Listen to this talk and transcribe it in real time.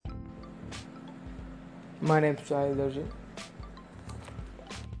My name is Sahil Darji.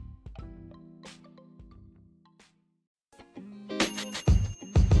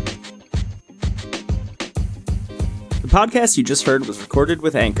 The podcast you just heard was recorded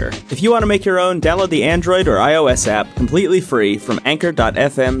with Anchor. If you want to make your own, download the Android or iOS app completely free from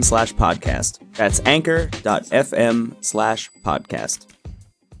anchor.fm/podcast. That's anchor.fm/podcast.